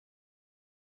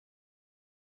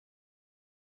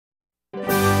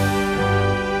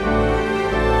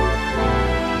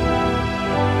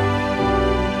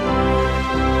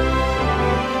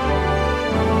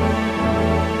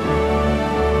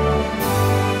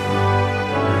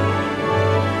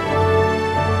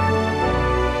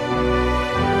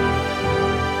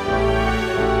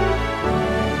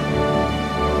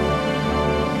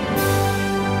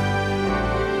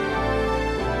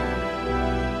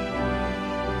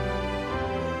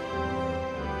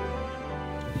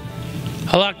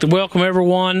I'd like to welcome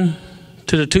everyone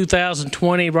to the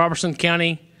 2020 Robertson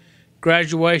County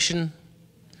graduation.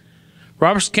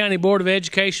 Robertson County Board of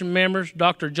Education members,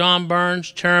 Dr. John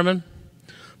Burns, Chairman,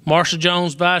 Marsha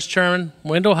Jones, Vice Chairman,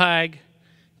 Wendell Hagg,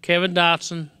 Kevin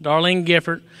Dotson, Darlene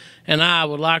Gifford, and I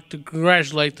would like to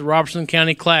congratulate the Robertson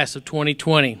County class of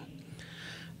 2020.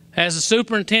 As the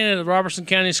superintendent of the Robertson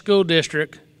County School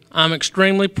District, I'm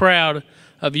extremely proud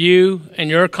of you and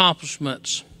your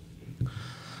accomplishments.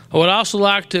 I would also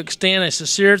like to extend a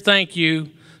sincere thank you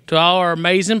to all our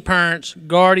amazing parents,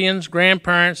 guardians,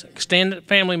 grandparents, extended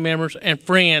family members, and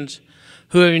friends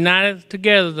who have united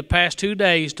together the past 2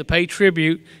 days to pay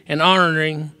tribute in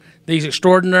honoring these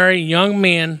extraordinary young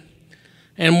men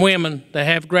and women that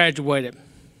have graduated.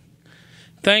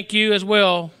 Thank you as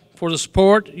well for the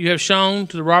support you have shown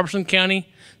to the Robertson County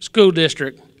School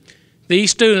District.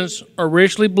 These students are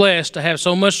richly blessed to have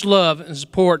so much love and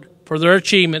support for their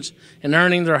achievements in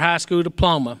earning their high school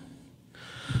diploma.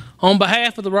 On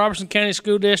behalf of the Robertson County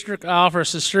School District, I offer a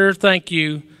sincere thank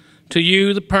you to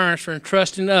you, the parents, for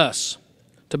entrusting us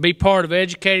to be part of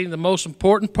educating the most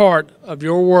important part of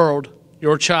your world,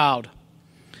 your child.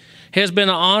 It has been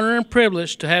an honor and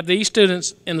privilege to have these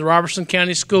students in the Robertson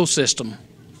County school system.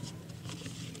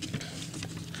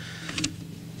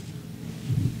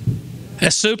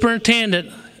 As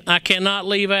superintendent, I cannot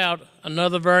leave out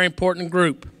another very important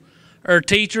group, our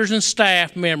teachers and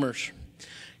staff members.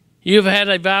 You've had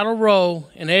a vital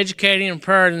role in educating and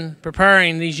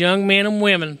preparing these young men and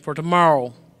women for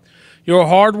tomorrow. Your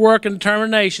hard work and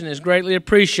determination is greatly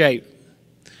appreciated.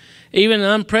 Even in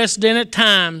unprecedented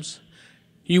times,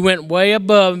 you went way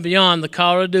above and beyond the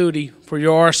call of duty for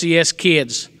your RCS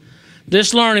kids.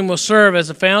 This learning will serve as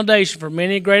a foundation for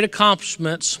many great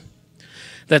accomplishments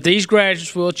that these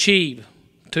graduates will achieve.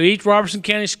 To each Robertson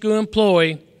County school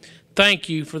employee, thank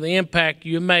you for the impact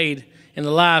you have made in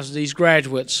the lives of these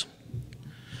graduates.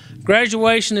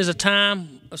 Graduation is a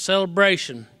time of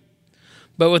celebration,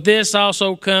 but with this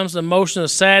also comes the emotion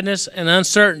of sadness and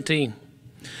uncertainty.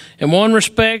 In one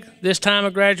respect, this time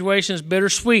of graduation is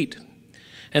bittersweet,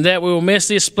 and that we will miss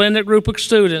this splendid group of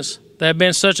students that have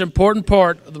been such an important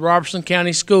part of the Robertson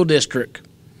County School District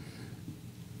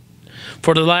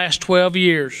for the last 12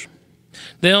 years.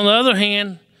 Then on the other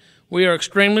hand, we are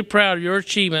extremely proud of your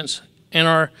achievements and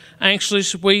are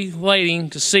anxiously waiting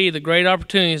to see the great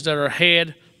opportunities that are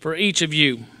ahead for each of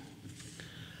you.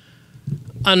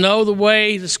 I know the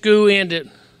way the school ended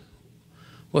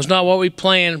was not what we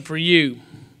planned for you,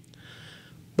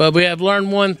 but we have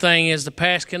learned one thing is the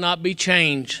past cannot be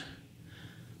changed,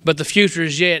 but the future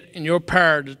is yet in your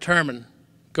power to determine.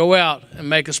 Go out and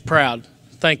make us proud.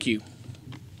 Thank you.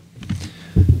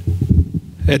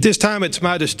 At this time, it's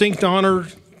my distinct honor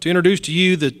to introduce to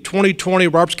you the 2020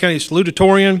 Robertson County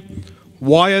Salutatorian,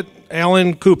 Wyatt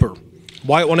Allen Cooper.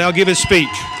 Wyatt will now give his speech.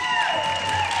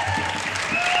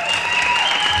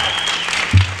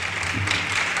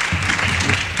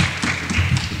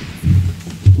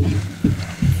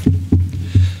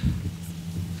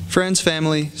 Friends,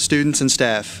 family, students, and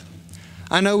staff,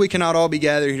 I know we cannot all be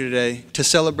gathered here today to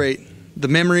celebrate the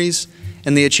memories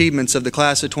and the achievements of the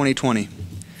class of 2020,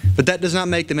 but that does not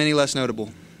make them any less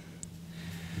notable.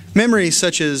 Memories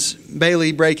such as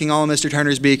Bailey breaking all of Mr.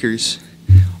 Turner's beakers,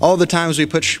 all the times we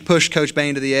pushed Coach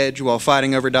Bain to the edge while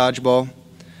fighting over dodgeball,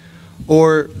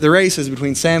 or the races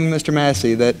between Sam and Mr.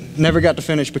 Massey that never got to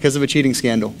finish because of a cheating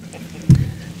scandal.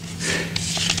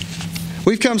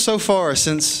 We've come so far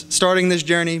since starting this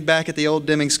journey back at the old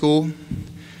Deming School,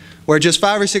 where just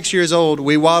 5 or 6 years old,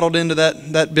 we waddled into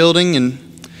that building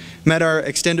and met our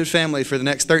extended family for the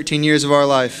next 13 years of our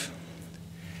life.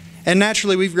 And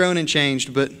naturally, we've grown and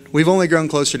changed, but we've only grown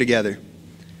closer together.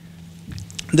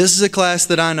 This is a class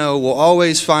that I know will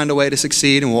always find a way to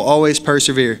succeed and will always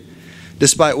persevere,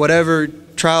 despite whatever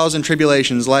trials and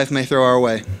tribulations life may throw our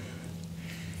way.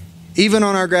 Even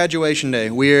on our graduation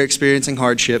day, we are experiencing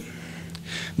hardship,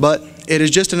 but it is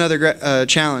just another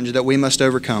challenge that we must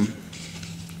overcome.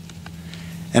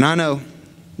 And I know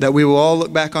that we will all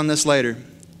look back on this later,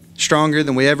 stronger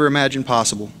than we ever imagined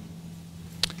possible.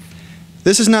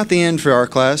 This is not the end for our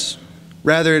class.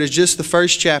 Rather, it is just the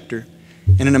first chapter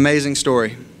in an amazing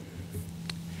story.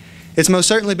 It's most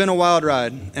certainly been a wild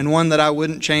ride, and one that I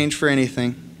wouldn't change for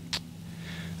anything.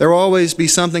 There will always be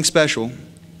something special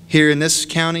here in this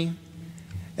county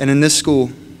and in this school,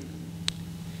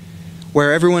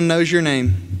 where everyone knows your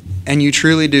name, and you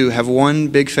truly do have one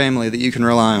big family that you can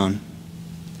rely on.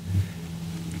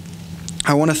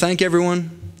 I want to thank everyone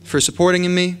for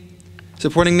supporting me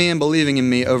and believing in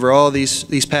me over all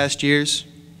these past years,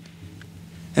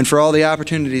 and for all the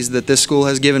opportunities that this school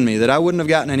has given me that I wouldn't have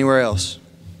gotten anywhere else.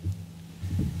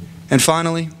 And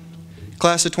finally,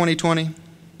 class of 2020,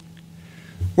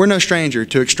 we're no stranger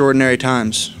to extraordinary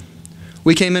times.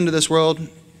 We came into this world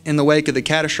in the wake of the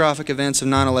catastrophic events of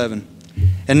 9/11,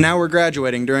 and now we're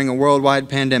graduating during a worldwide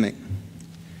pandemic.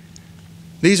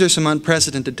 These are some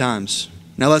unprecedented times.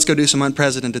 Now let's go do some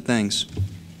unprecedented things.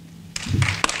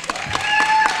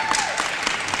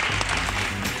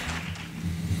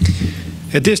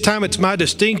 At this time, it's my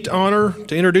distinct honor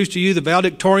to introduce to you the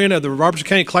valedictorian of the Robertson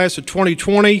County class of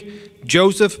 2020,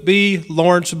 Joseph B.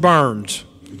 Lawrence Burns.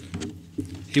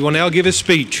 He will now give his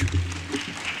speech.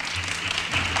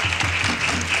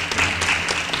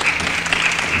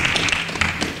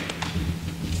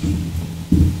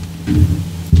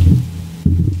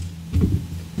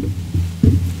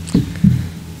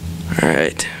 All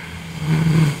right.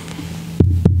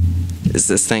 Is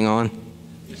this thing on?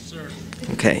 Yes, sir.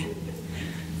 Okay.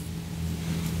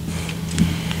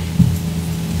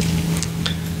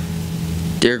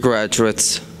 Dear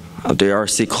graduates of the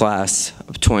RC class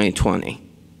of 2020,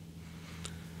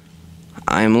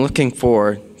 I am looking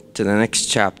forward to the next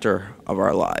chapter of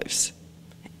our lives,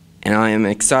 and I am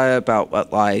excited about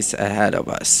what lies ahead of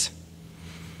us.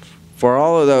 For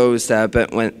all of those that have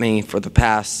been with me for the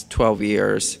past 12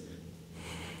 years,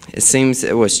 it seems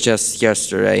it was just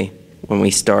yesterday when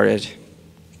we started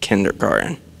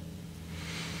kindergarten.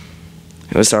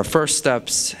 It was our first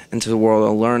steps into the world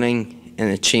of learning and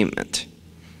achievement.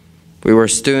 We were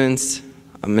students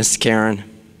of Miss Karen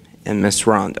and Miss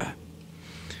Rhonda.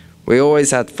 We always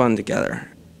had fun together,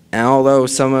 and although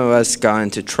some of us got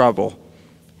into trouble,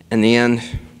 in the end,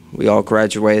 we all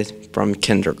graduated from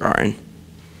kindergarten.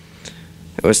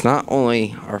 It was not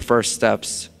only our first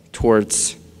steps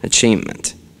towards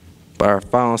achievement, but our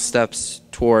final steps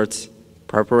towards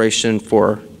preparation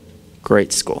for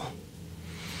grade school.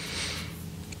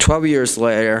 12 years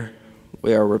later,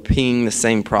 we are repeating the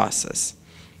same process,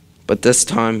 but this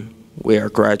time we are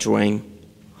graduating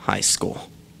high school.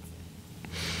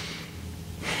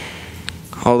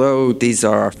 Although these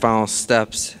are our final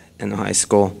steps in high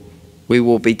school, we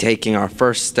will be taking our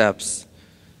first steps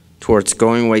towards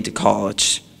going away to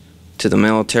college, to the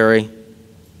military,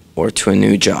 or to a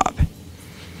new job.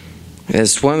 It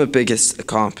is one of the biggest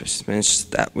accomplishments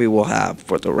that we will have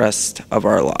for the rest of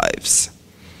our lives.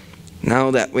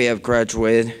 Now that we have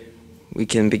graduated, we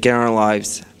can begin our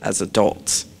lives as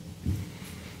adults.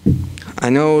 I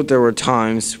know there were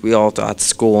times we all thought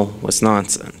school was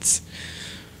nonsense.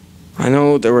 I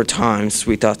know there were times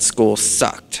we thought school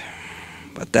sucked,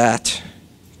 but that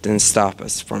didn't stop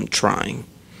us from trying.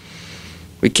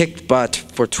 We kicked butt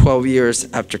for 12 years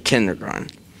after kindergarten,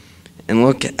 and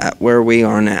look at where we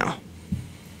are now.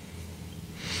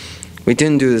 We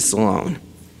didn't do this alone.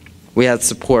 We had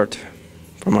support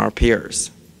from our peers,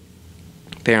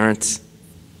 parents,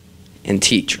 and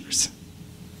teachers.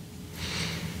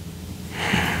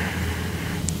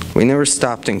 They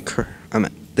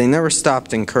never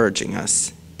stopped encouraging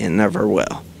us, and never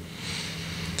will.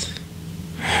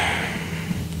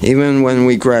 Even when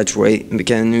we graduate and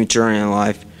begin a new journey in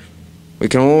life, we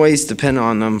can always depend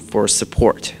on them for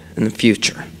support in the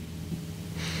future.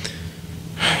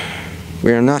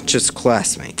 We are not just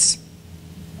classmates.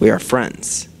 We are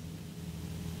friends.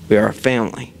 We are a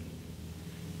family.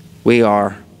 We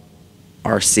are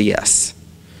RCS.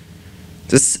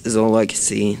 This is a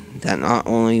legacy that not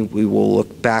only we will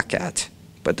look back at,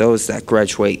 but those that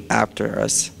graduate after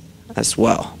us as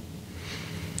well.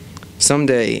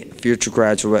 Someday, a future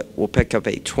graduate will pick up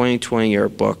a 2020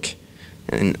 yearbook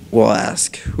and will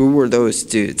ask, who were those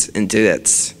dudes and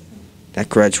dudettes that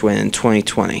graduated in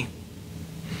 2020?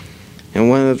 And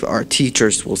one of our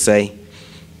teachers will say,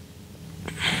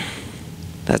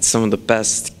 that's some of the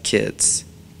best kids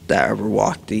that ever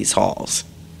walked these halls.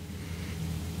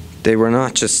 They were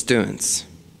not just students,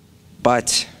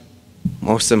 but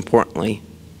most importantly,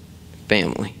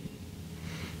 family.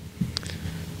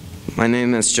 My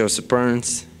name is Joseph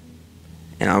Burns,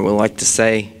 and I would like to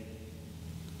say,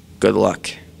 good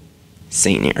luck,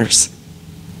 seniors.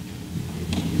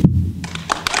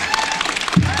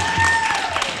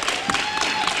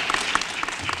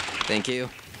 Thank you.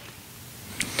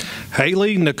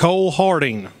 Haley Nicole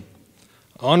Harding.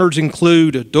 Honors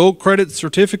include a dual credit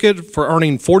certificate for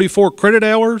earning 44 credit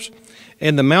hours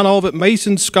and the Mount Olivet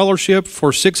Mason Scholarship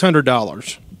for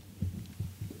 $600.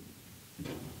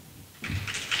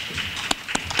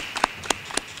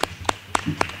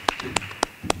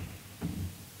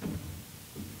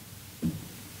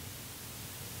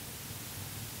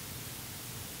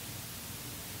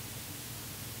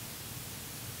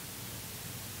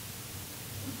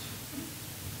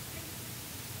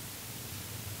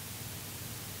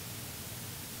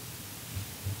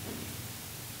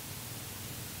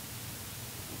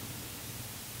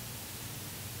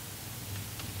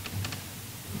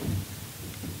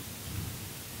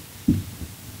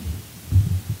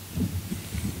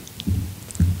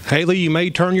 Haley, you may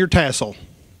turn your tassel.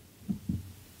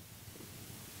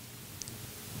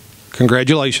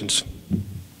 Congratulations.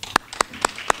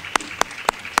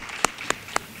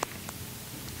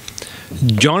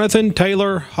 Jonathan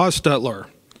Taylor Hostutler.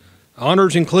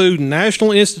 Honors include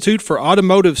National Institute for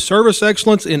Automotive Service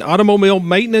Excellence in Automobile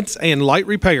Maintenance and Light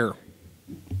Repair.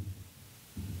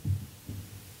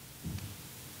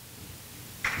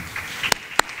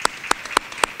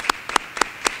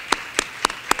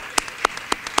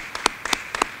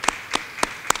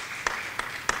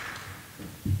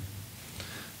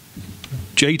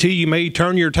 JT, you may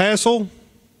turn your tassel.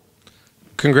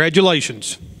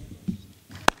 Congratulations.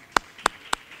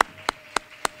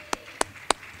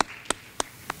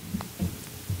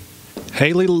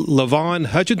 Haley Lavon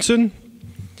Hutchinson.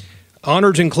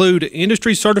 Honors include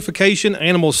Industry Certification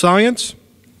Animal Science,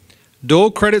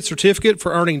 Dual Credit Certificate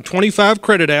for earning 25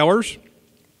 credit hours,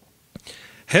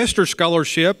 Hester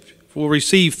Scholarship will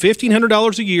receive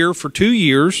 $1,500 a year for 2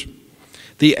 years.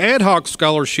 The Ad Hoc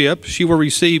Scholarship, she will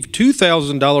receive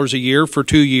 $2,000 a year for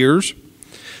 2 years.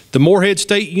 The Morehead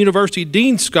State University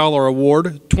Dean Scholar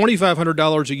Award,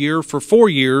 $2,500 a year for 4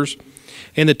 years.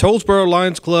 And the Tollsboro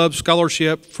Lions Club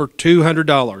Scholarship for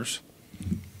 $200.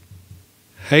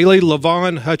 Haley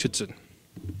Lavon Hutchinson.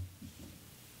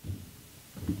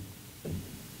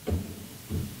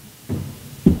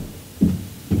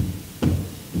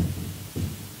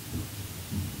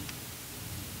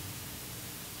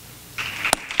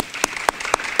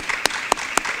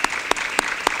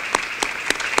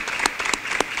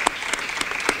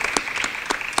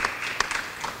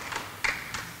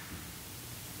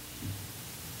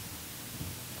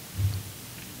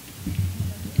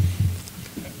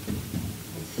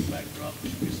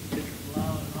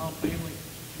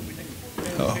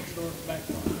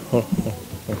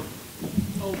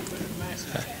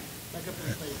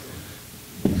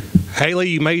 Haley,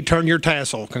 you may turn your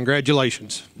tassel.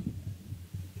 Congratulations.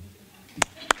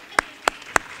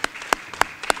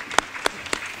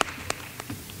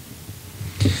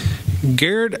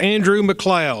 Garrett Andrew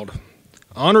McLeod.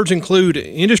 Honors include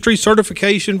Industry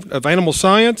Certification of Animal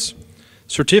Science,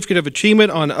 Certificate of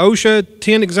Achievement on OSHA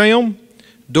 10 exam,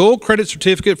 Dual Credit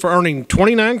Certificate for earning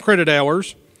 29 credit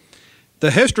hours, the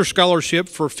Hester Scholarship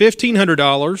for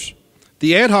 $1,500,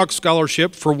 the Ad Hoc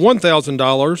Scholarship for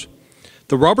 $1,000,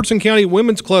 the Robertson County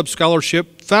Women's Club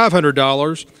Scholarship,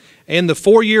 $500, and the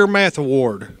 4-year Math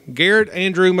Award. Garrett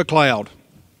Andrew McLeod.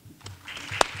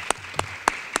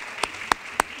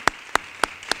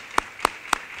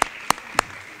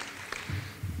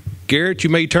 Garrett, you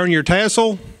may turn your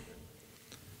tassel.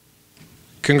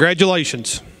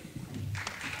 Congratulations.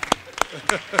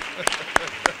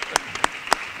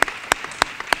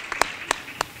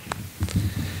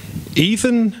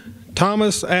 Ethan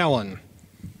Thomas Allen.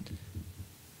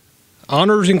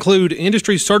 Honors include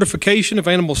Industry Certification of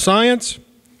Animal Science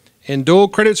and Dual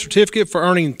Credit Certificate for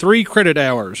earning 3 credit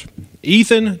hours.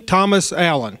 Ethan Thomas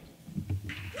Allen.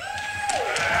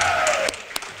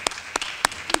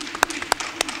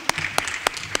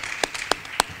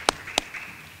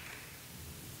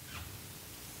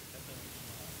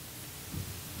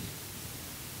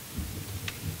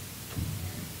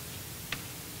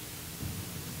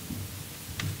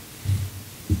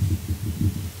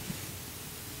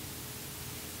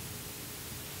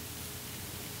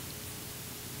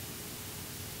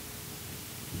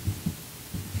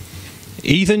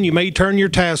 Ethan, you may turn your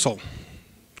tassel.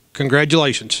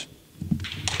 Congratulations.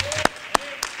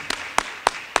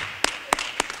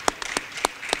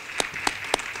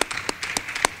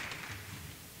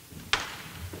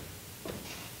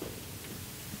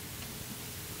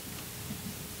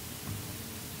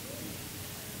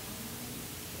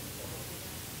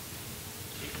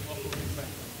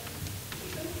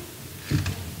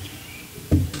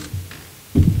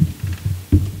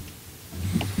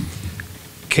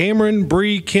 Cameron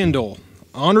Bree Kendall.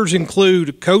 Honors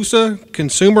include COSA,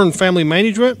 Consumer and Family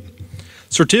Management,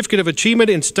 Certificate of Achievement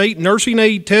in State Nursing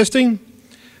Aid Testing,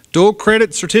 Dual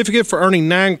Credit Certificate for earning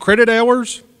 9 credit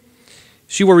hours.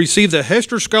 She will receive the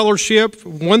Hester Scholarship,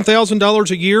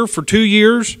 $1,000 a year for 2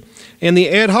 years, and the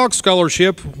Ad Hoc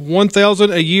Scholarship,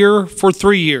 $1,000 a year for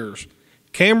 3 years.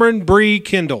 Cameron Bree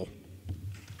Kendall.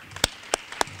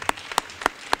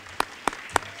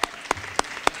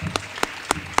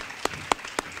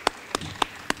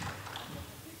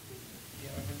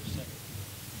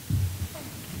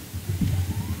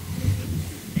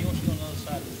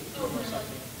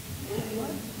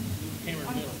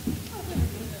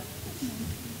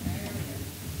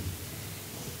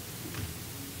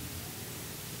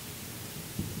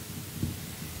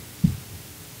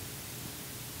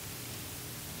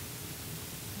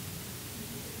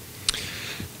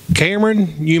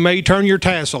 Cameron, you may turn your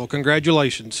tassel.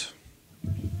 Congratulations.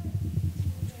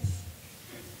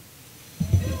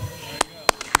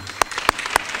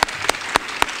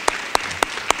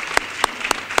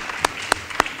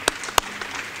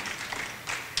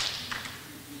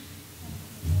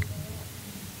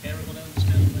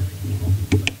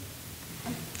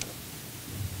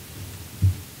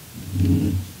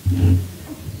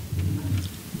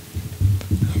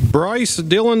 Bryce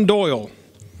Dylan Doyle.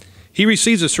 He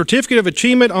receives a Certificate of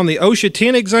Achievement on the OSHA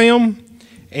 10 exam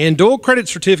and dual credit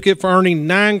certificate for earning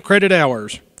 9 credit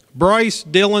hours. Bryce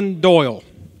Dylan Doyle.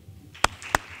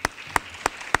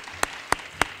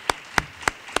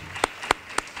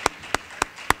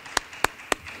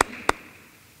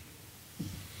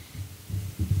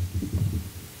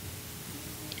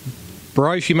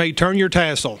 Bryce, you may turn your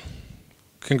tassel.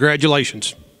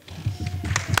 Congratulations.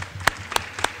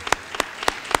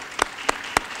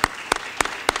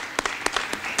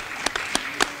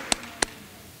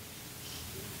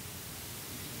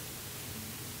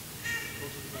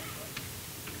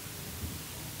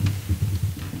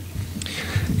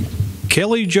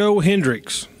 Kelly Jo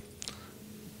Hendricks.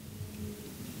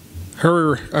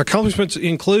 Her accomplishments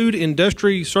include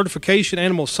Industry Certification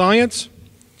Animal Science,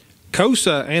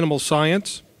 COSA Animal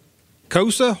Science,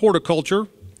 COSA Horticulture,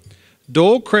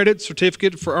 Dual Credit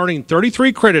Certificate for earning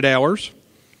 33 credit hours,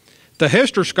 the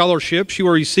Hester Scholarship, she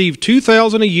will receive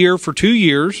 $2,000 a year for 2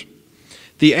 years,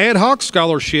 the Ad Hoc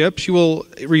Scholarship, she will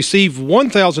receive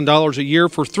 $1,000 a year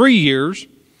for 3 years,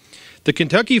 the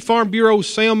Kentucky Farm Bureau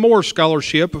Sam Moore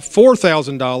Scholarship,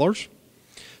 $4,000.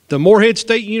 The Morehead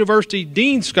State University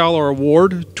Dean Scholar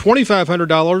Award,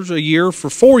 $2,500 a year for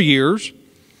 4 years.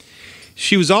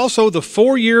 She was also the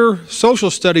 4-year Social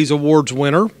Studies Awards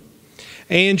winner,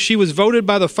 and she was voted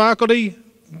by the faculty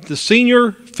the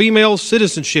Senior Female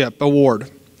Citizenship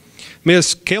Award.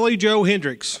 Miss Kelly Jo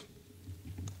Hendricks.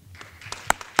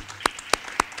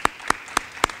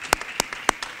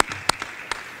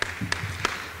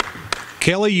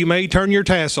 Kelly, you may turn your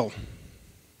tassel.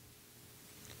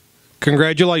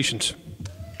 Congratulations.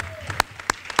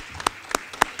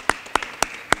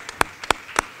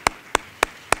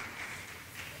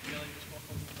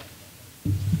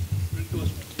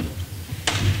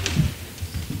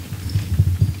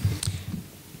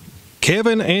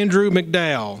 Kevin Andrew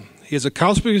McDowell. His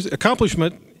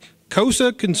accomplishment,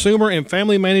 COSA Consumer and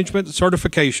Family Management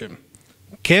Certification.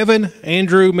 Kevin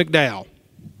Andrew McDowell.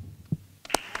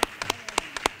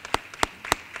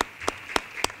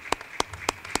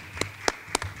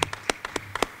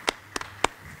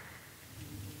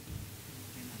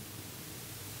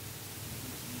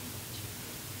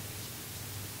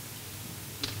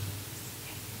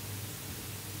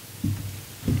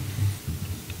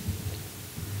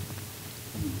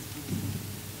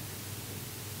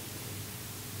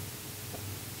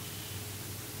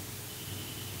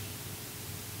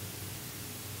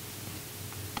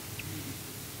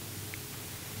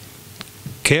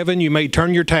 Kevin, you may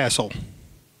turn your tassel.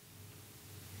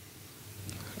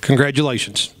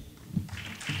 Congratulations.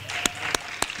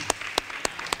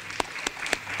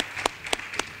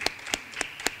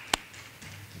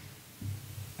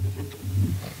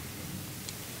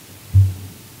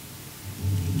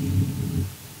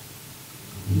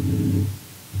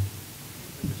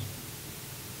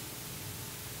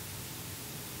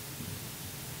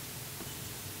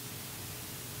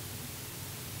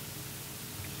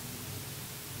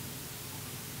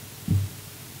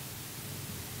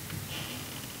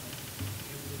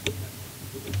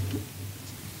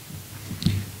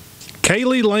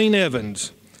 Kaylee Lane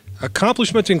Evans.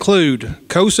 Accomplishments include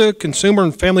COSA Consumer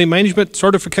and Family Management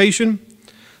Certification,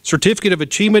 Certificate of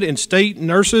Achievement in State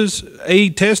Nurses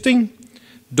Aid Testing,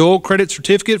 Dual Credit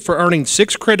Certificate for earning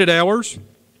 6 credit hours.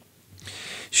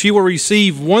 She will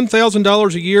receive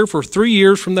 $1,000 a year for 3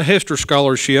 years from the Hester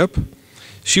Scholarship.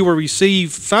 She will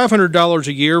receive $500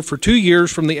 a year for 2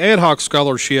 years from the Ad Hoc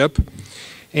Scholarship.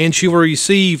 And she will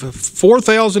receive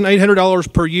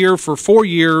 $4,800 per year for 4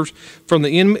 years from the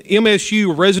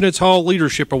MSU Residence Hall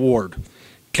Leadership Award.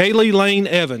 Kaylee Lane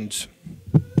Evans.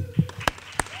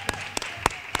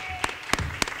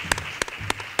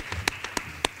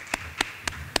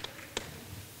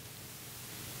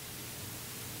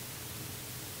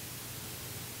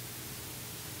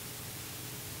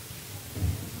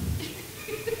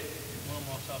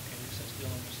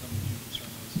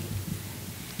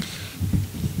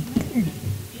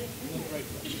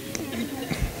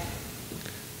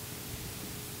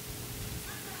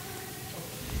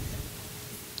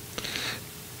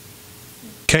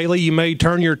 Kaylee, you may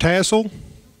turn your tassel.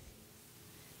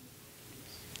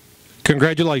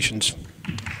 Congratulations.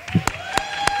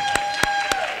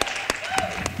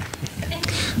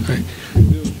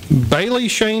 Bailey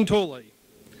Shane Tolley.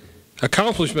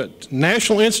 Accomplishment,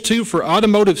 National Institute for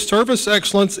Automotive Service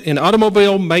Excellence in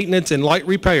Automobile Maintenance and Light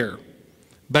Repair.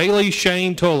 Bailey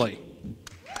Shane Tolley.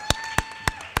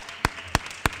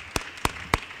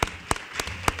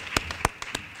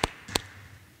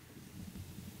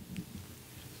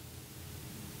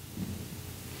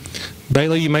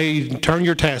 Bailey, you may turn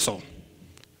your tassel.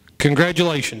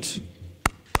 Congratulations.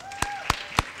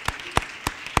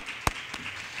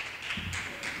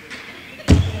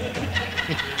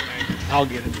 I'll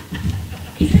get it.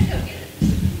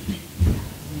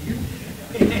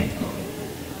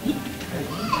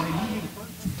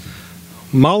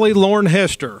 Molly Lauren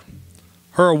Hester.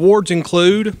 Her awards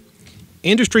include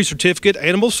Industry Certificate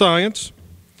Animal Science,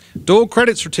 Dual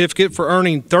Credit Certificate for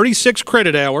earning 36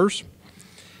 credit hours,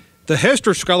 the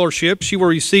Hester Scholarship, she will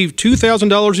receive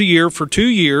 $2,000 a year for 2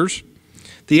 years,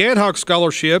 the Ad Hoc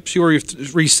Scholarship, she will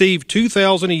receive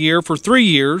 $2,000 a year for 3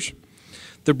 years,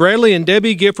 the Bradley and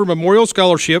Debbie Gifford Memorial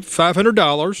Scholarship,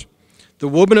 $500, the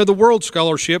Woman of the World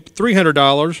Scholarship,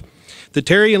 $300, the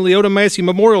Terry and Leota Massey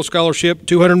Memorial Scholarship,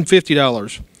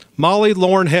 $250. Molly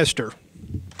Lauren Hester.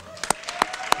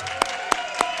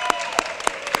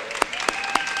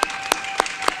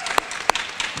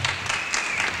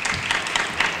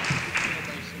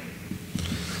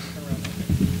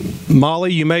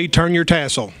 Molly, you may turn your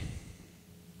tassel.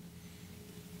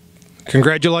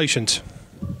 Congratulations.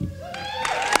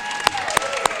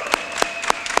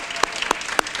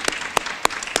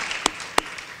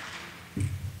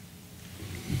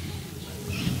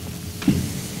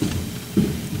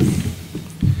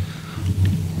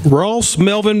 Ross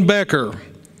Melvin Becker.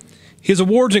 His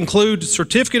awards include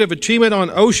Certificate of Achievement on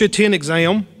OSHA 10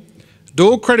 exam,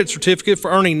 Dual Credit Certificate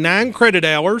for earning 9 credit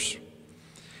hours.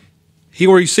 He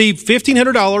will receive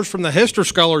 $1,500 from the Hester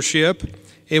Scholarship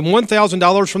and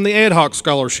 $1,000 from the Ad Hoc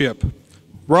Scholarship.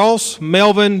 Ross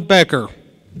Melvin Becker.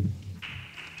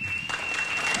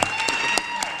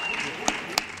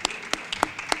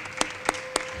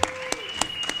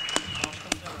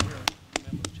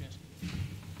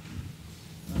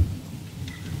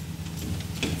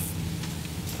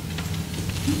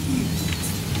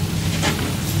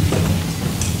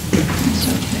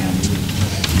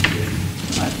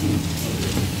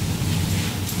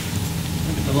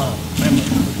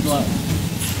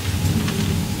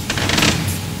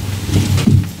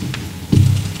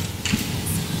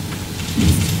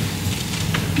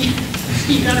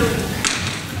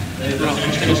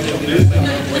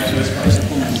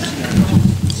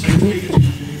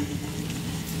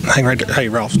 Hang right there. Hey,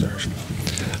 Ross.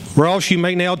 Ross, you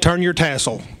may now turn your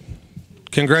tassel.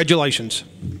 Congratulations.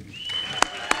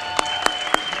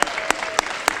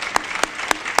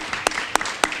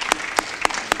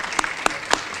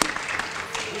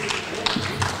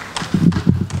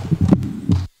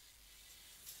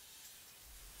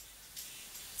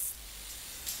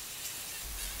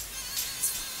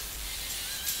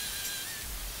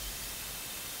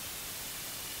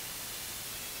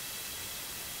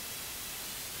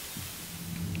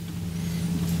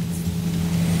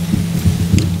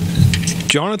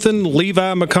 Jonathan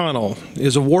Levi McConnell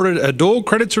is awarded a dual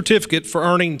credit certificate for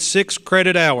earning 6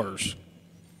 credit hours.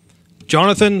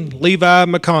 Jonathan Levi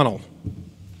McConnell.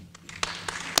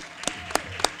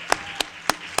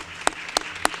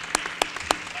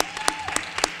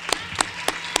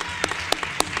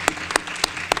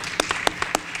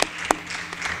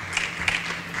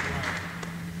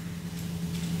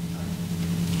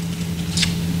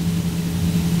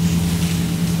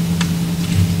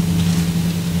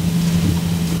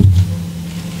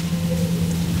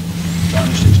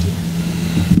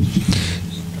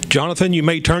 Jonathan, you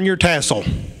may turn your tassel.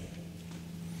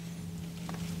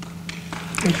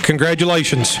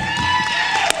 Congratulations.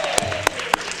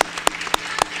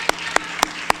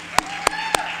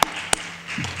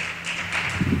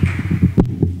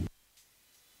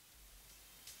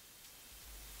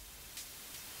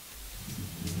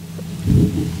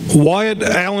 Wyatt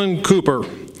Allen Cooper.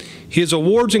 His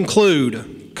awards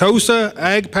include COSA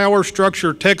Ag Power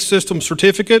Structure Tech System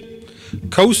Certificate,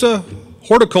 COSA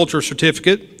Horticulture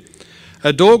Certificate,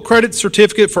 a dual credit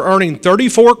certificate for earning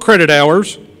 34 credit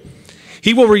hours.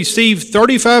 He will receive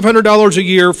 $3,500 a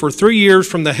year for 3 years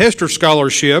from the Hester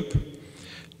Scholarship,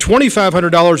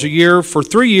 $2,500 a year for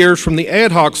 3 years from the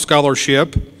Ad Hoc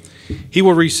Scholarship. He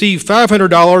will receive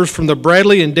 $500 from the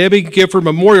Bradley and Debbie Gifford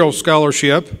Memorial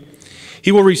Scholarship.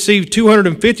 He will receive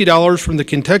 $250 from the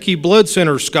Kentucky Blood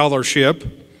Center Scholarship.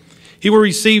 He will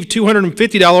receive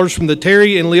 $250 from the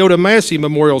Terry and Leota Massey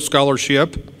Memorial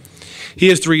Scholarship. He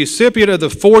is the recipient of the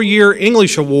 4-year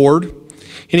English Award.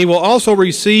 And he will also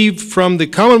receive from the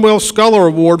Commonwealth Scholar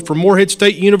Award from Morehead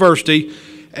State University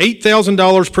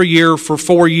 $8,000 per year for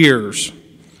 4 years.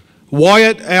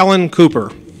 Wyatt Allen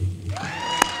Cooper.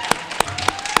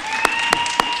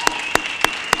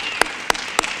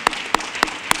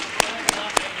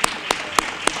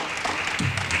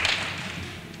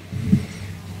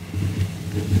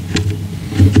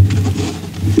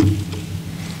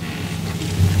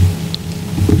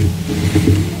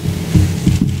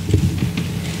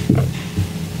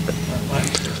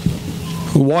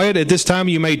 Wyatt, at this time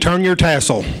you may turn your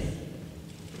tassel.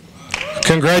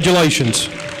 Congratulations.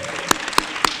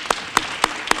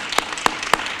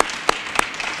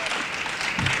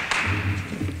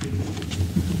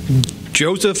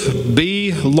 Joseph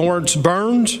B. Lawrence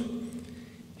Burns.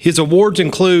 His awards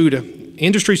include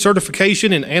Industry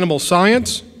Certification in Animal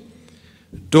Science,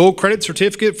 Dual Credit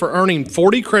Certificate for earning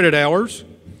 40 credit hours.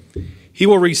 He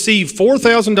will receive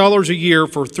 $4,000 a year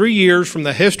for 3 years from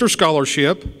the Hester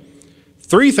Scholarship,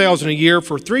 $3,000 a year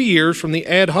for 3 years from the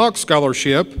Ad Hoc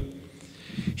Scholarship.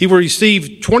 He will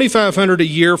receive $2,500 a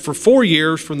year for 4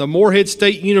 years from the Morehead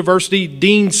State University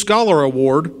Dean Scholar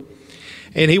Award,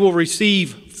 and he will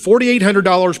receive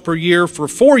 $4,800 per year for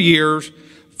 4 years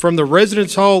from the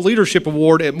Residence Hall Leadership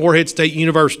Award at Morehead State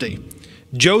University.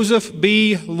 Joseph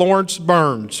B. Lawrence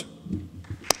Burns.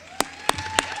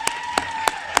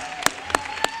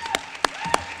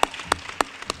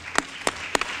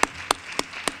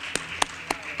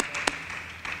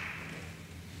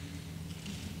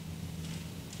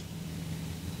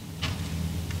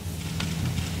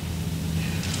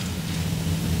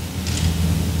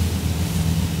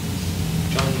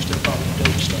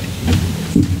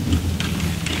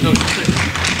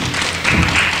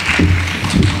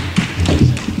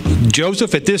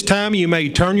 Joseph, at this time you may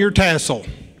turn your tassel.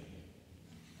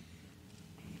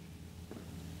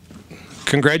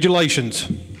 Congratulations.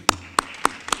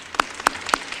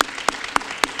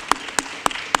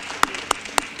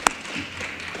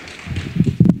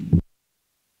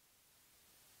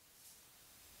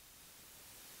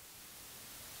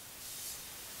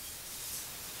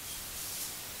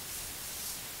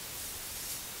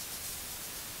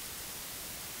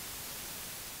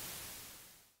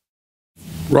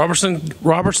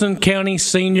 Robertson County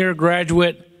Senior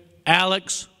Graduate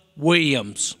Alex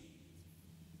Williams.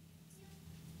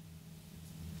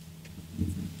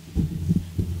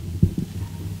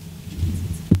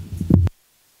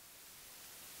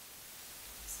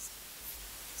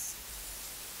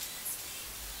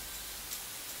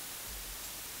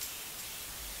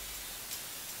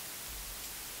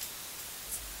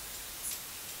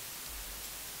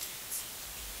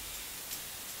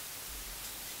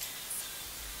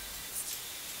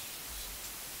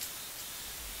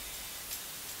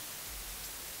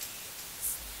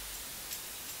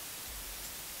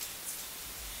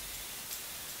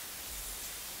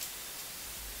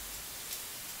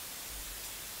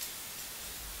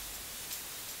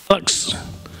 Alex,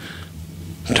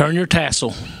 turn your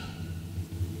tassel.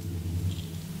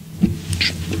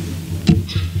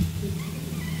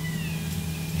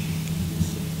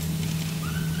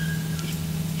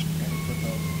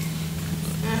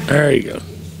 There you go.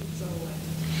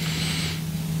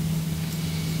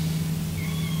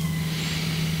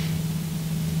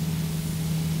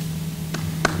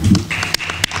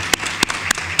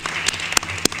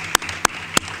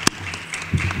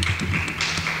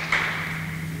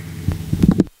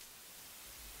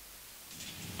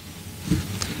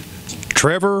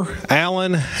 Trevor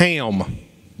Allen Ham.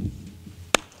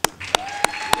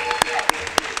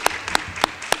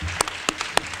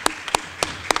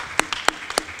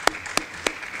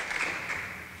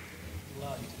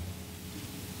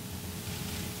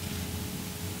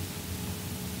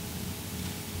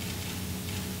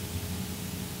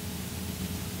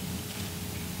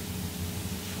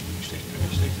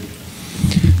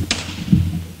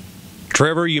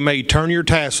 Trevor, you may turn your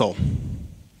tassel.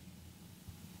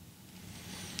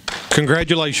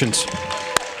 Congratulations.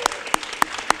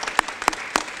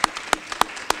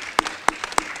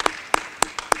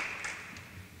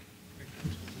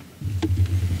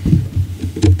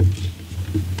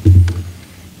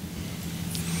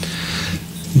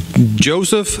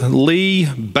 Joseph Lee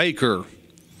Baker.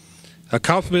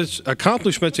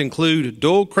 Accomplishments include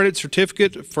dual credit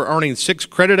certificate for earning 6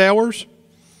 credit hours.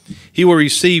 He will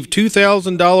receive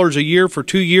 $2,000 a year for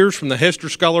 2 years from the Hester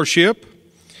Scholarship.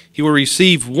 He will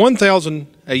receive $1,000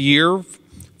 a year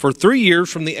for 3 years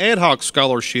from the Ad Hoc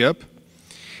Scholarship.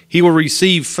 He will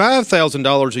receive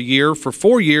 $5,000 a year for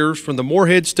 4 years from the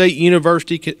Morehead State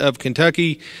University of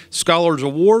Kentucky Scholars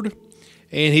Award.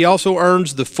 And he also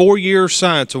earns the 4-year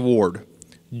Science Award.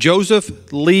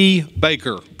 Joseph Lee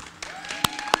Baker.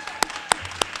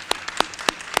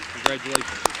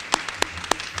 Congratulations.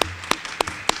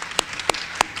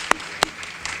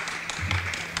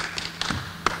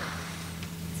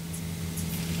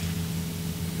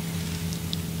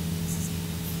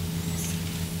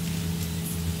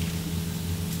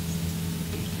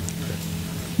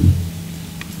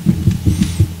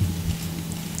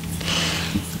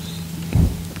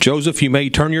 Joseph, you may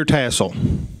turn your tassel.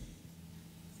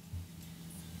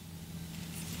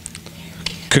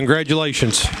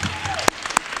 Congratulations.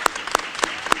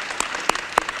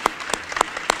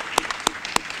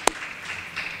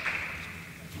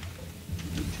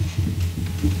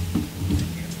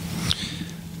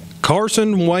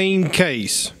 Carson Wayne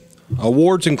Case.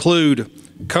 Awards include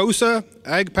COSA,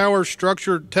 Ag Power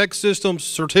Structured Tech Systems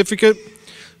Certificate,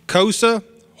 COSA,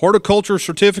 Horticulture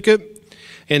Certificate,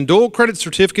 and dual credit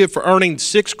certificate for earning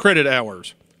 6 credit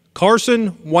hours.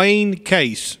 Carson Wayne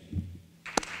Case.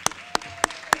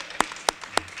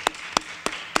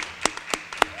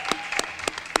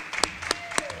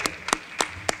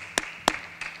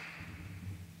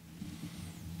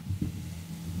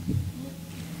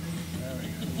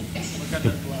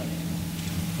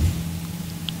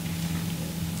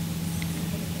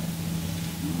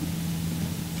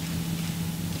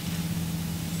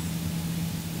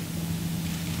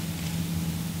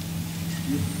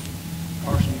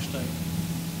 Carson, you stay.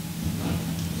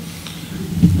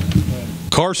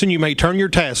 Carson, you may turn your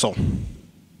tassel.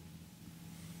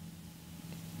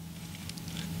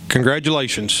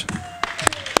 Congratulations.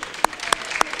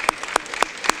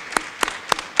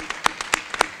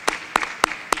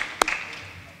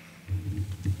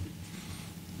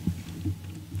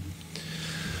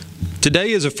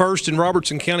 Today is a first in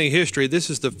Robertson County history. This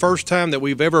is the first time that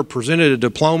we've ever presented a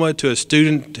diploma to a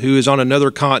student who is on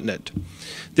another continent.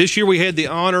 This year we had the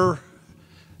honor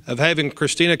of having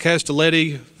Christina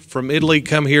Castelletti from Italy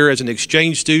come here as an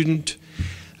exchange student.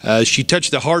 She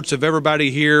touched the hearts of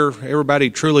everybody here. Everybody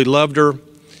truly loved her.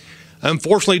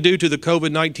 Unfortunately, due to the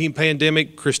COVID-19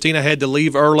 pandemic, Christina had to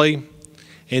leave early,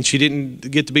 and she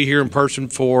didn't get to be here in person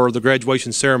for the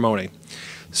graduation ceremony.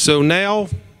 So now,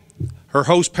 her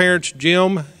host parents,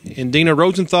 Jim and Dina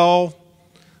Rosenthal,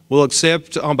 will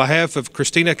accept on behalf of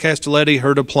Christina Castelletti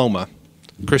her diploma.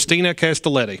 Christina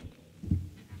Castelletti.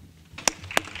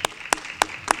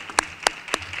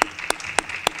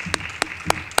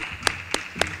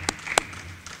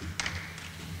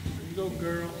 There you go,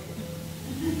 girl.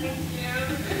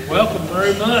 Welcome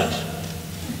very much.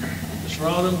 Just for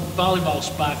all them volleyball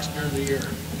spikes during the year.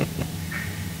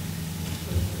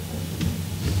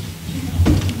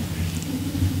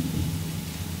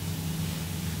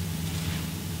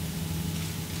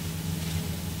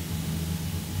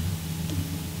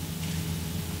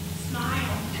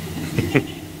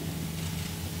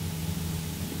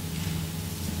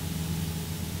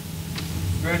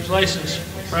 Congratulations.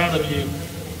 Proud of you.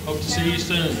 Hope to see you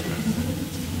soon.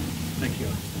 Thank you.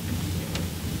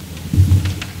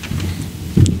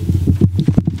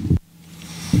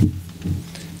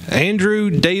 Andrew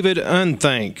David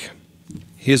Unthank.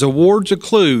 His awards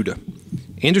include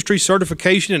Industry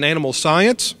Certification in Animal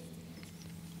Science,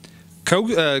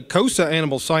 COSA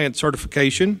Animal Science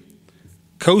Certification,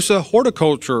 COSA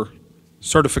Horticulture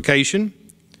Certification,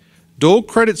 Dual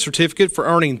Credit Certificate for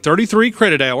earning 33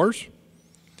 credit hours.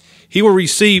 He will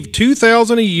receive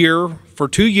 $2,000 a year for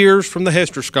 2 years from the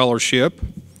Hester Scholarship,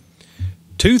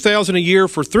 $2,000 a year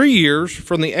for 3 years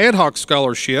from the Ad Hoc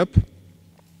Scholarship.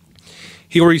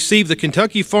 He will receive the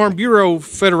Kentucky Farm Bureau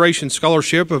Federation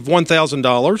Scholarship of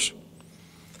 $1,000,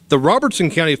 the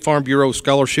Robertson County Farm Bureau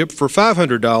Scholarship for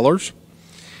 $500,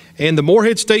 and the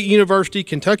Morehead State University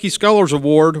Kentucky Scholars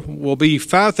Award will be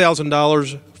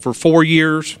 $5,000 for 4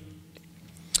 years.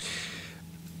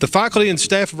 The faculty and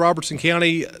staff of Robertson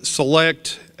County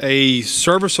select a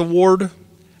service award.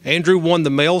 Andrew won the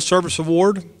Male Service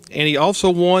Award, and he also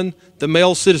won the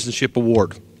Male Citizenship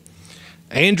Award.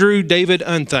 Andrew David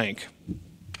Unthank.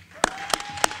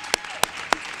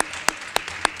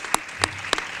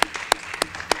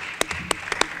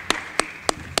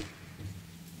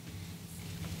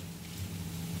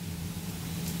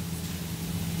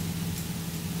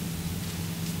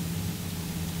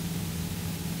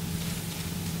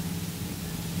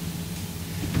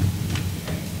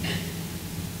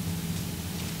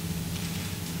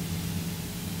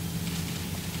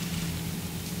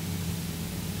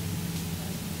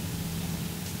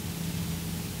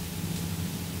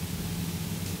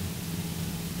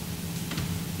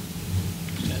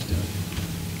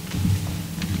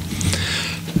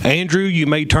 Andrew, you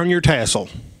may turn your tassel.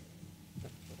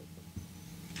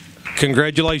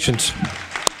 Congratulations.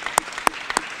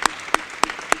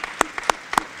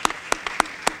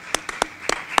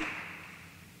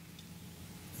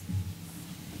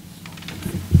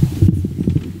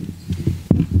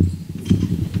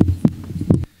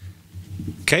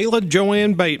 Kayla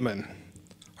Joanne Bateman.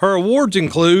 Her awards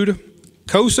include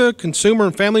COSA Consumer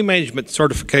and Family Management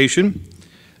Certification,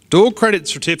 Dual Credit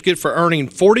Certificate for earning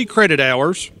 40 credit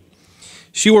hours.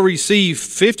 She will receive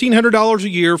 $1,500 a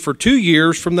year for 2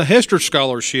 years from the Hester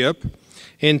Scholarship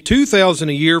and $2,000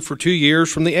 a year for 2 years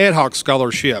from the Ad Hoc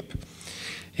Scholarship.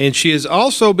 And she is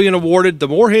also being awarded the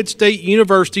Morehead State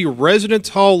University Residence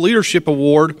Hall Leadership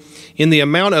Award in the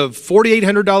amount of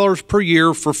 $4,800 per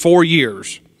year for 4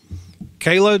 years.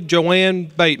 Kayla Joanne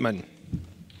Bateman.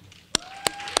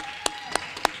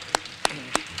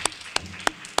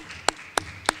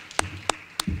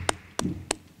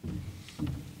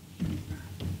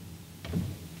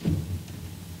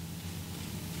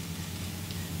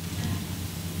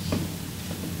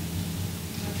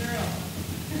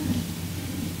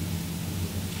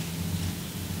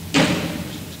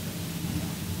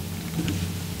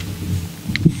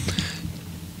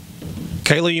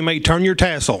 Kayla, you may turn your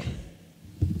tassel.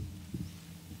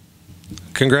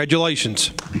 Congratulations.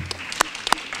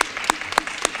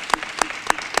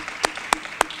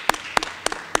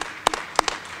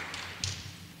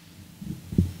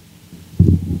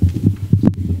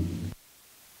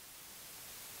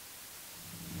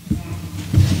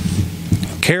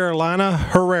 Carolina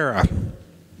Herrera.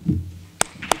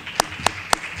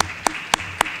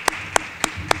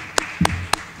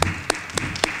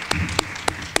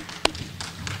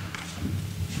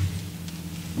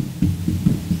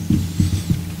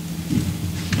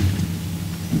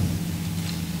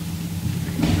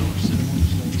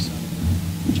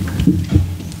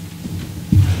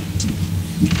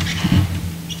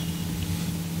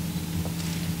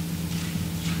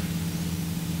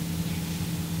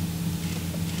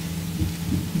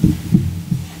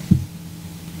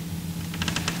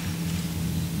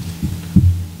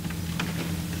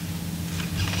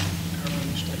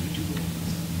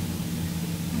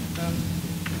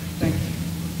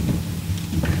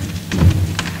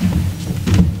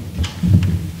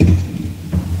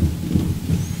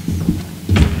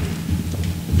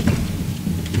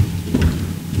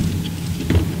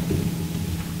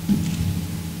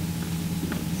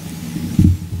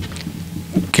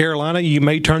 Carolina, you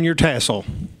may turn your tassel.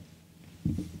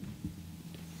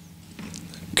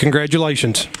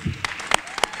 Congratulations.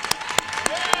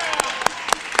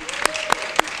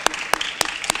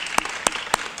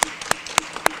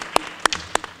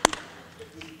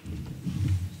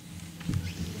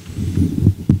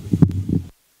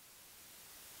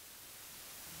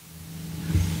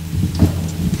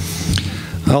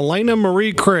 Elena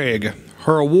Marie Craig.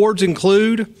 Her awards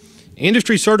include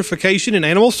Industry Certification in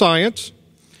Animal Science,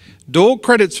 Dual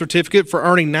Credit Certificate for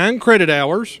earning 9 credit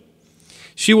hours.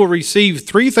 She will receive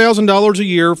 $3,000 a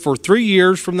year for 3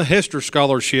 years from the Hester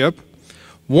Scholarship,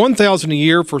 $1,000 a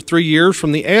year for 3 years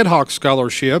from the Ad Hoc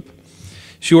Scholarship.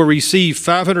 She will receive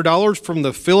 $500 from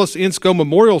the Phyllis Insco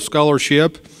Memorial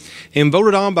Scholarship, and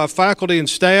voted on by faculty and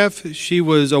staff, she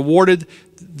was awarded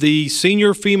the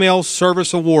Senior Female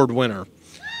Service Award winner.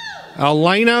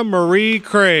 Elena Marie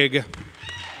Craig.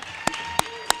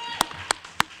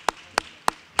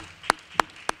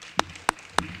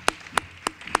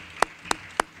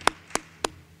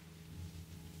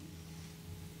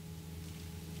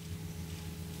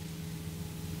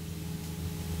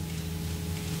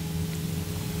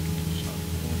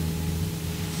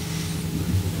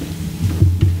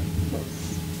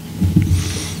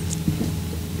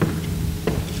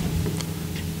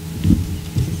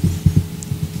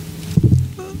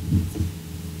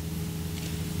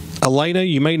 Elena,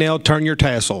 you may now turn your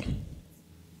tassel.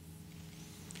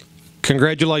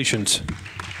 Congratulations.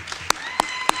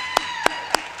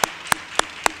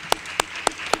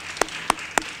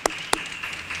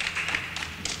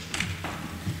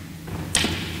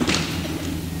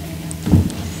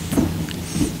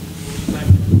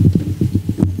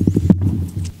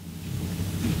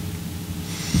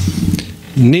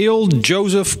 Neil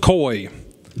Joseph Coy.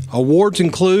 Awards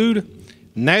include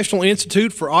National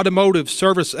Institute for Automotive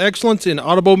Service Excellence in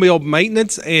Automobile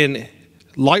Maintenance and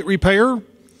Light Repair,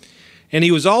 and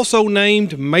he was also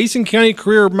named Mason County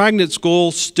Career Magnet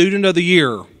School Student of the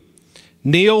Year.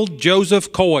 Neil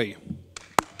Joseph Coy.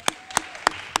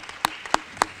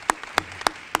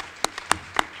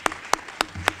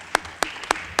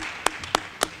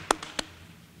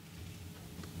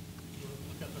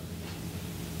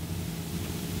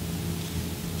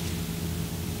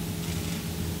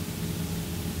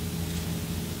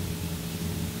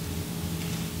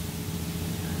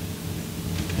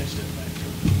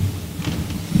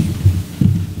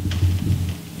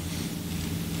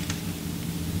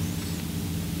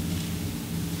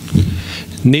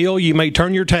 Neil, you may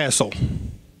turn your tassel.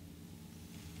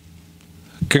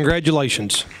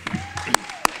 Congratulations.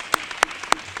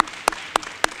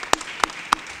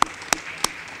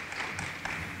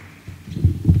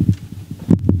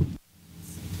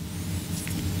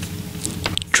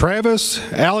 Travis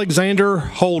Alexander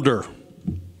Holder.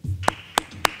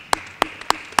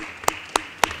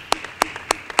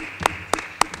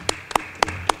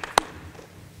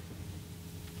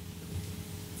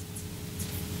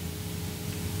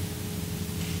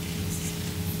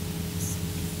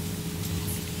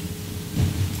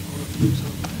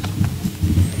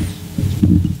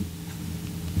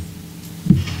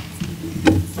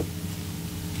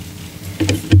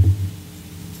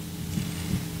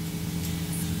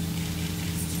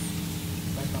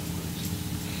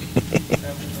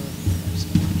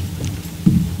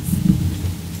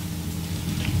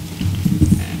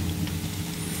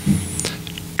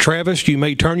 Travis, you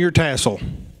may turn your tassel.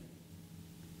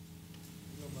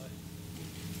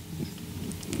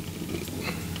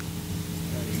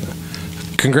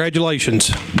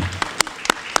 Congratulations.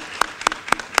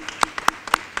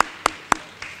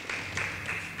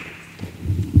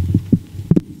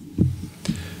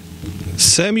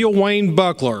 Samuel Wayne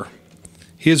Buckler.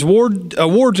 His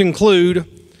awards include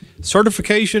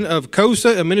Certification of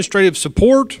COSA Administrative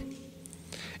Support,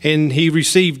 and he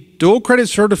received dual credit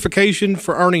certification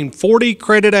for earning 40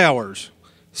 credit hours.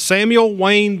 Samuel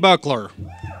Wayne Buckler.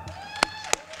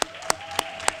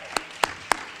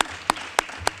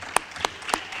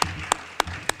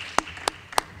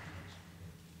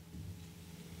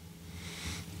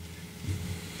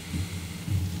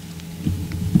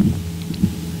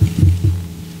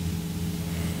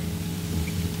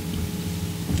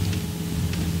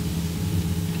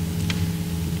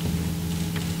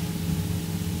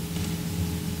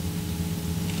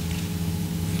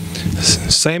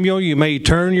 Samuel, you may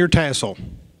turn your tassel.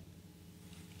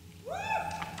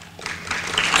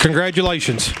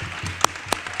 Congratulations.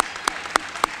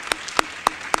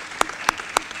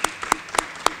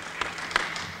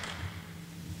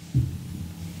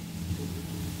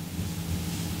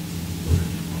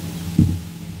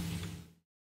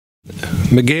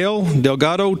 Miguel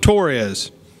Delgado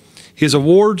Torres. His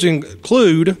awards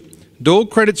include dual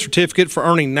credit certificate for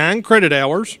earning 9 credit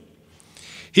hours.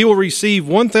 He will receive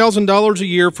 $1,000 a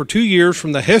year for 2 years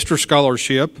from the Hester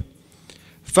Scholarship,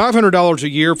 $500 a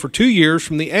year for 2 years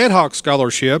from the Ad Hoc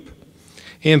Scholarship,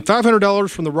 and $500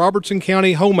 from the Robertson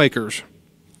County Homemakers.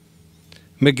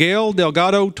 Miguel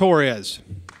Delgado Torres.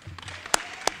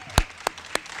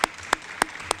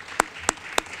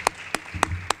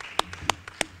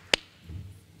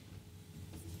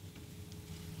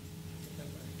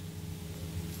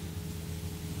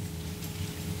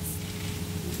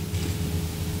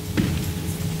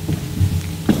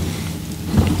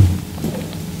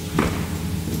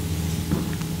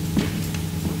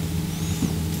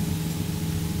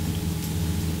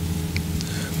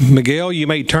 Miguel, you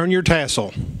may turn your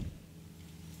tassel.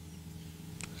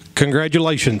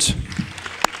 Congratulations.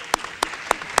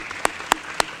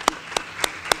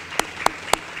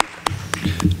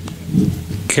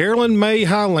 Carolyn May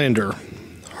Highlander.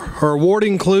 Her award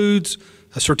includes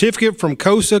a certificate from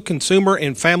COSA Consumer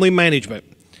and Family Management.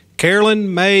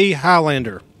 Carolyn May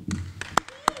Highlander.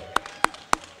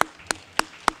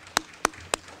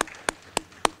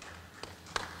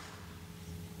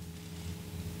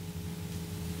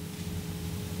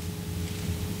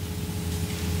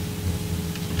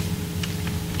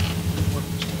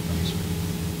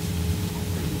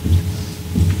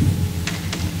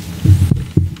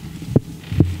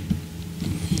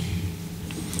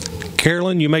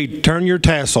 Carolyn, you may turn your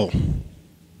tassel.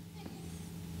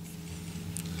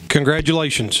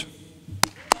 Congratulations.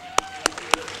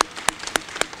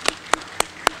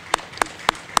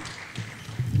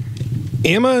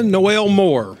 Emma Noel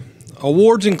Moore.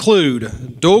 Awards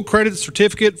include dual credit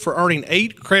certificate for earning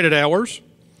 8 credit hours.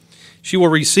 She will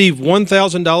receive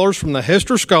 $1,000 from the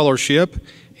Hester Scholarship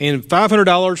and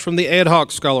 $500 from the Ad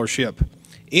Hoc Scholarship.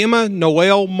 Emma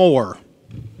Noel Moore.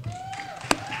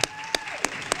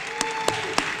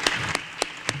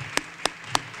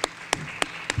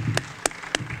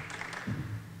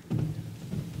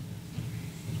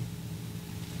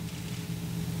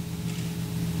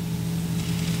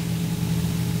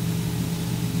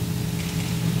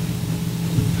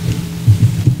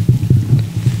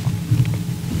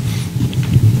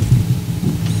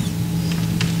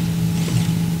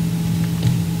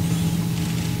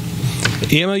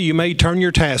 Emma, you may turn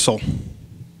your tassel.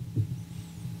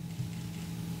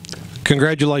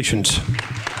 Congratulations.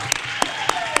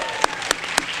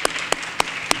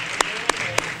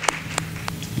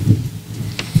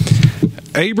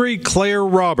 Avery Claire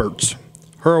Roberts.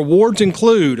 Her awards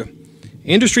include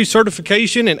industry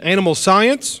certification in animal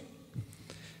science,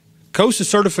 COSA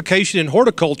certification in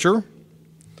horticulture,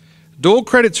 dual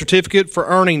credit certificate for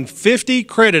earning 50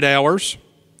 credit hours.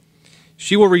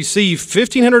 She will receive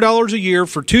 $1,500 a year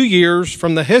for 2 years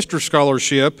from the Hester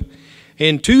Scholarship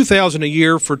and $2,000 a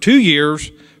year for 2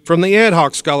 years from the Ad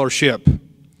Hoc Scholarship.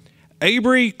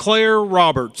 Avery Claire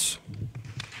Roberts.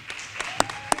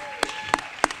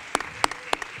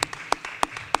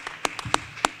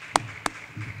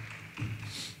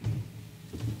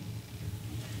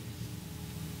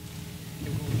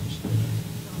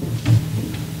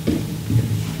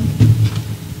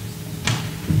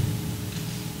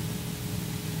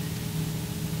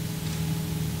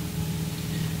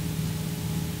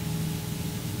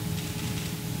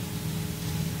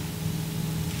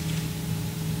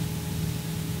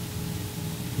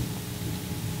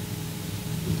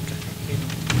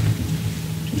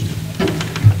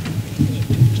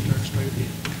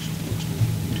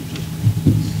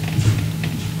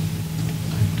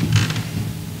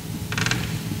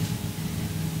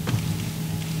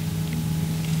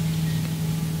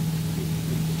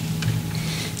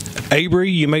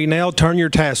 Avery, you may now turn your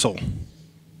tassel.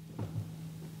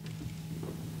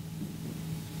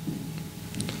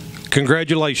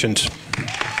 Congratulations.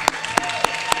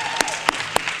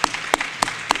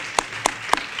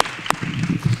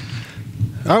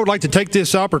 I would like to take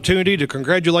this opportunity to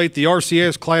congratulate the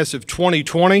RCS class of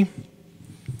 2020.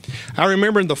 I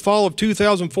remember in the fall of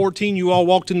 2014, you all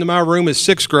walked into my room as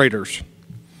 6th graders.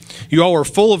 You all were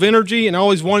full of energy and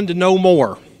always wanted to know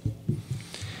more.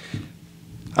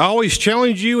 I always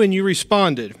challenged you and you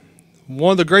responded.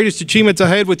 One of the greatest achievements I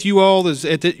had with you all is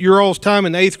at your all's time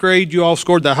in 8th grade, you all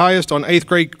scored the highest on 8th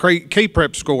grade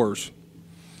K-Prep scores.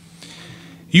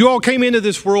 You all came into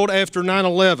this world after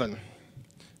 9/11.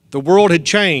 The world had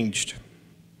changed.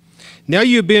 Now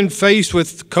you've been faced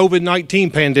with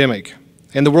COVID-19 pandemic,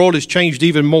 and the world has changed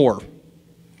even more.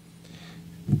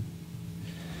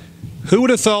 Who would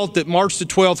have thought that March the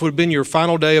 12th would have been your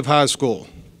final day of high school?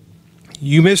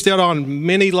 You missed out on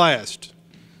many last.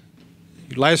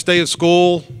 Your last day of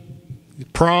school,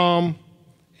 prom,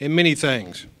 and many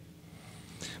things.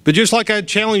 But just like I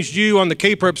challenged you on the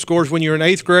K-Prep scores when you're in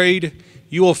 8th grade,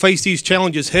 you will face these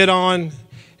challenges head on,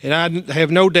 and I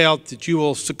have no doubt that you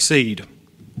will succeed.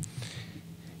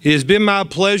 It has been my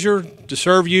pleasure to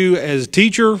serve you as a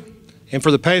teacher and for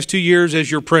the past 2 years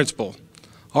as your principal.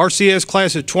 RCS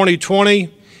class of 2020,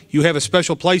 you have a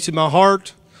special place in my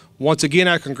heart. Once again,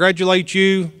 I congratulate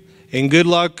you and good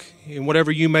luck in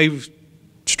whatever you may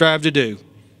strive to do.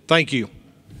 Thank you.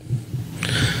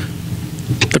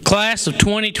 The class of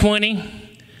 2020,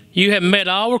 you have met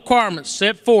all requirements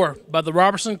set forth by the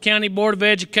Robertson County Board of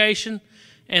Education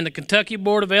and the Kentucky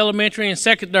Board of Elementary and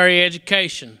Secondary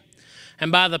Education.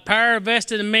 And by the power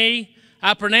vested in me,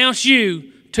 I pronounce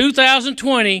you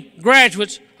 2020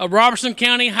 graduates of Robertson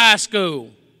County High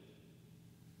School.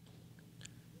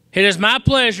 It is my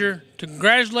pleasure to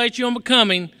congratulate you on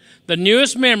becoming the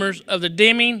newest members of the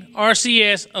Deming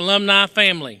RCS alumni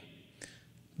family.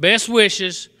 Best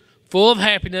wishes, full of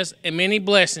happiness and many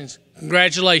blessings.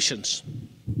 Congratulations.